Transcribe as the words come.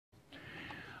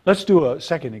Let's do a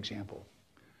second example.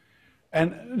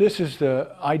 And this is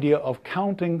the idea of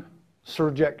counting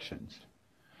surjections.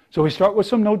 So we start with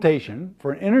some notation.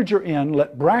 For an integer n,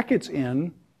 let brackets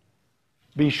n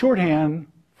be shorthand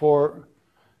for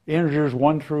integers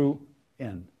 1 through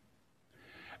n.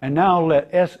 And now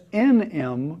let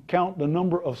SNM count the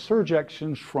number of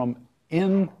surjections from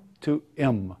n to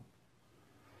m.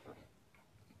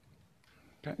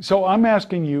 Okay, so I'm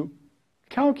asking you,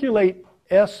 calculate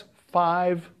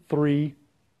S53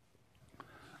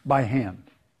 by hand.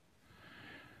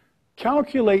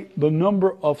 Calculate the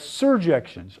number of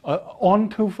surjections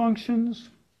onto functions.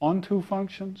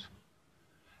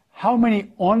 How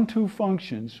many onto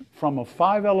functions from a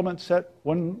 5-element set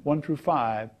 1 through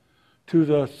 5 to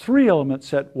the 3-element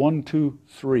set 1, 2,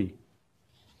 3?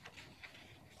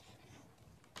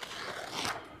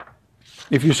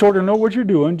 If you sort of know what you're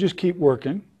doing, just keep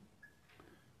working.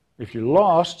 If you're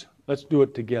lost, let's do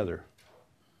it together.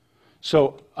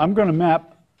 So I'm going to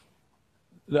map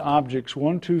the objects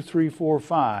 1, 2, 3, 4,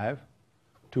 5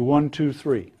 to 1, 2,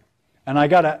 3. And I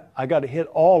gotta hit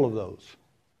all of those.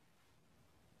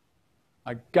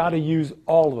 I gotta use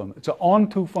all of them. It's an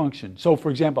onto function. So for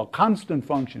example, a constant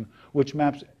function which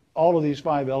maps all of these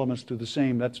 5 elements to the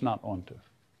same, that's not onto.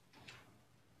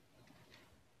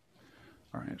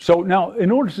 All right. So now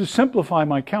in order to simplify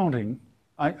my counting,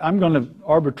 I'm going to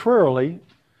arbitrarily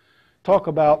talk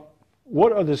about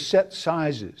what are the set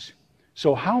sizes.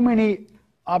 So how many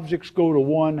objects go to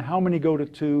 1, how many go to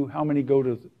 2, how many go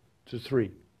to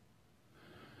 3.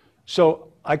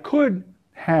 So I could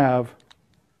have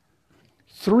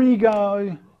 3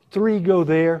 go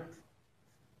there,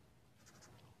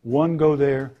 1 go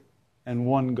there, and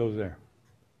 1 go there.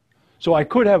 So I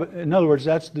could have, in other words,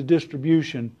 that's the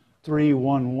distribution 3,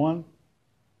 1, 1.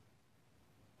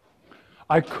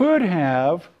 I could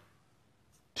have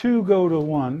 2 go to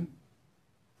 1,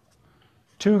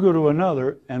 2 go to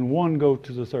another, and 1 go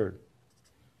to the third.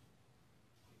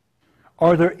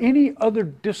 Are there any other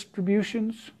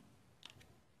distributions?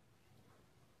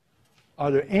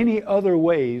 Are there any other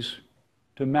ways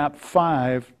to map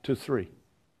 5 to 3?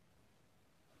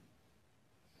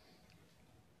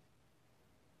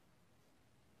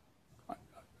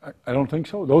 I don't think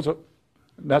so.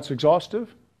 That's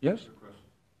exhaustive? Yes?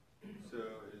 So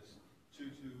is 2,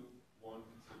 2, 1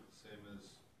 the same as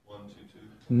 1, 2, 2?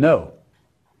 No.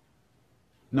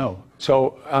 No.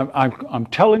 So I'm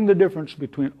telling the difference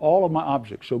between all of my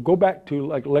objects. So go back to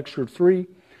like lecture 3.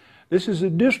 This is a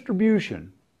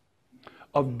distribution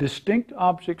of distinct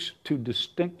objects to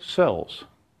distinct cells.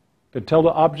 I can tell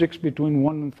the objects between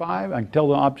 1 and 5. I can tell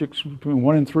the objects between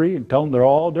 1 and 3 and tell them they're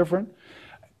all different.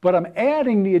 But I'm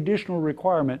adding the additional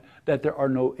requirement that there are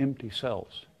no empty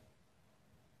cells.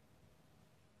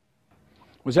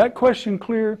 Was that question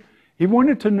clear? He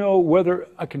wanted to know whether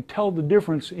I can tell the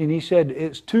difference, and he said,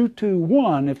 it's 2, 2,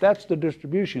 1. If that's the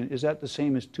distribution, is that the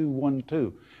same as 2, 1,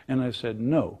 2? And I said,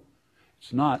 no,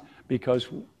 it's not, because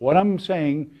what I'm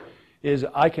saying is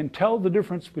I can tell the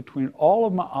difference between all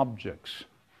of my objects.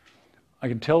 I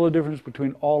can tell the difference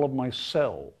between all of my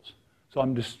cells. So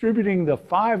I'm distributing the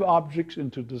 5 objects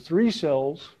into the 3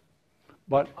 cells,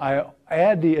 but I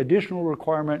add the additional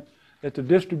requirement that the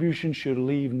distribution should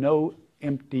leave no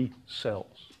empty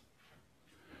cells.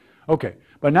 Okay,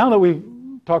 but now that we've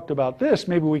talked about this,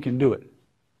 maybe we can do it.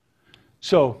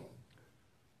 So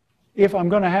if I'm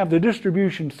going to have the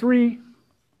distribution 3,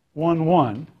 1,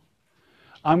 1,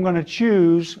 I'm going to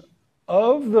choose,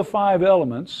 of the 5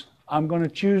 elements, I'm going to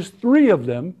choose 3 of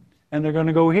them, and they're going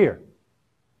to go here.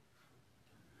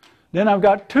 Then I've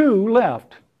got 2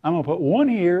 left. I'm going to put 1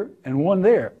 here and 1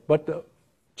 there, but the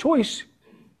choice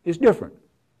is different.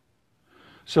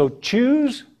 So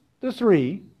choose the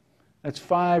 3. That's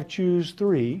 5, choose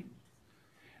 3.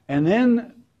 And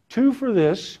then 2 for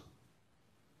this,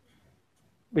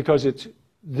 because it's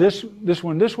this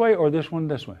one this way or this one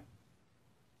this way.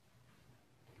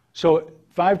 So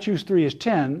 5 choose 3 is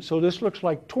 10, so this looks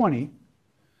like 20.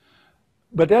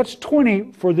 But that's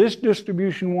 20 for this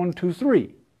distribution 1, 2,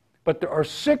 3. But there are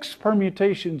 6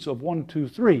 permutations of 1, 2,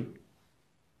 3.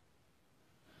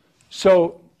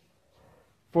 So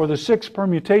for the 6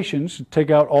 permutations,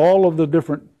 take out all of the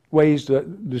different ways to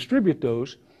distribute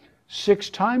those, 6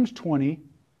 times 20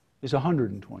 is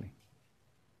 120.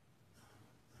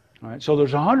 All right, so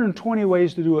there's 120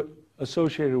 ways to do it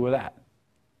associated with that.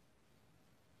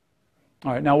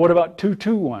 All right, now what about 2,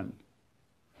 2, 1?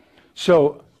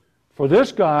 So for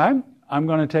this guy, I'm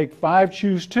going to take 5,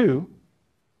 choose 2.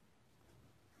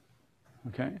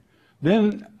 Okay,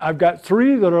 then I've got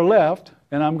 3 that are left,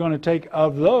 and I'm going to take,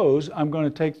 of those, I'm going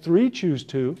to take 3, choose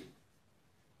 2.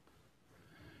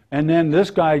 And then this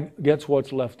guy gets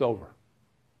what's left over.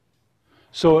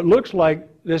 So it looks like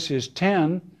this is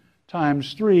 10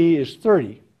 times 3 is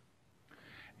 30.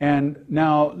 And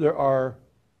now there are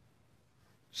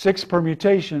 6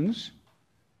 permutations.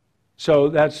 So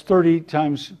that's 30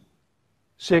 times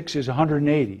 6 is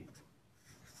 180.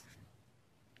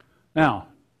 Now,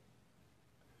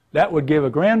 that would give a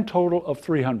grand total of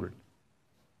 300.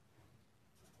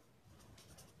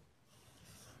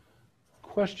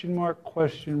 Question mark,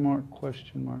 question mark,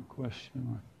 question mark, question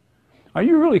mark. Are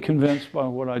you really convinced by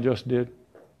what I just did?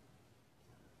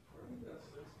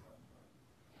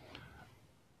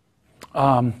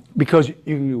 Because you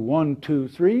can do 1, 2,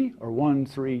 3, or 1,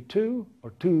 3, 2,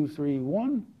 or 2, 3,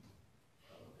 1.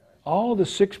 All the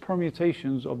 6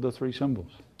 permutations of the 3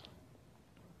 symbols.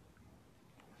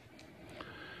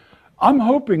 I'm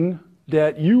hoping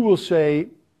that you will say,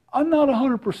 I'm not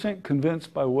 100%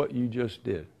 convinced by what you just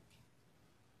did.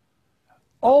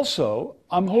 Also,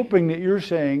 I'm hoping that you're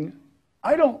saying,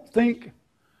 I don't think,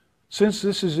 since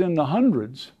this is in the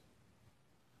hundreds,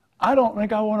 I don't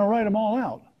think I want to write them all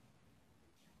out.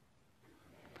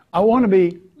 I want to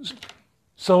be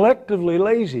selectively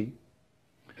lazy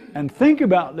and think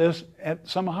about this at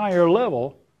some higher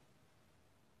level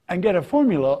and get a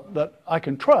formula that I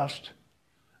can trust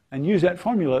and use that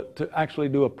formula to actually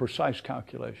do a precise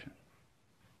calculation.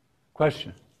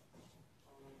 Question?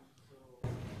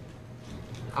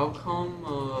 How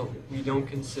come we don't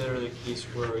consider the case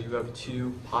where you have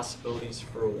 2 possibilities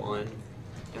for 1,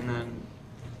 and then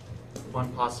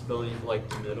 1 possibility for like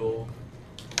the middle,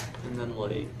 and then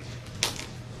like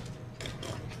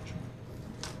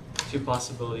 2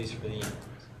 possibilities for the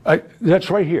end? That's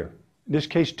right here. In this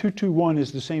case, 221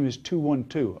 is the same as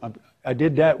 212. I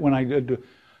did that when I did the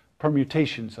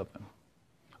permutations of them.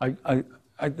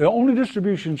 The only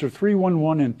distributions are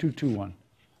 311 and 221.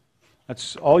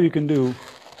 That's all you can do.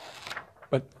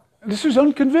 But this is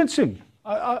unconvincing.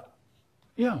 Yeah.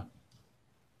 Why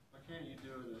can't you do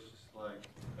it as just like,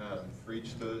 for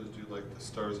each of those, do like the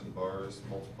stars and bars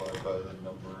multiplied by the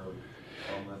number of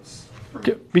elements?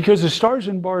 Because the stars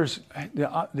and bars,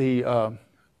 the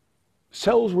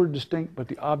cells were distinct, but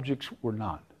the objects were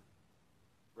not.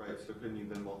 Right, so couldn't you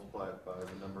then multiply it by the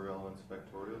number of elements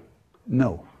factorial?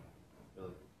 No.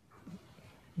 Really?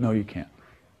 No, you can't.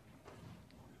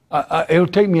 It'll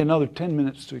take me another 10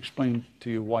 minutes to explain to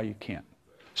you why you can't.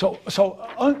 What's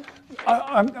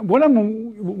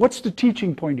the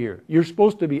teaching point here? You're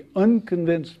supposed to be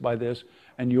unconvinced by this,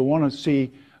 and you want to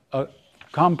see a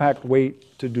compact way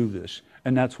to do this,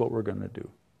 and that's what we're going to do.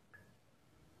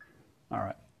 All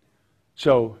right.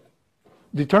 So,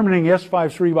 determining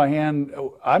S53 by hand,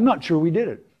 I'm not sure we did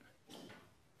it. In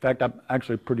fact, I'm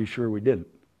actually pretty sure we didn't.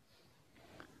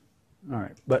 All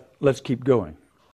right, but let's keep going.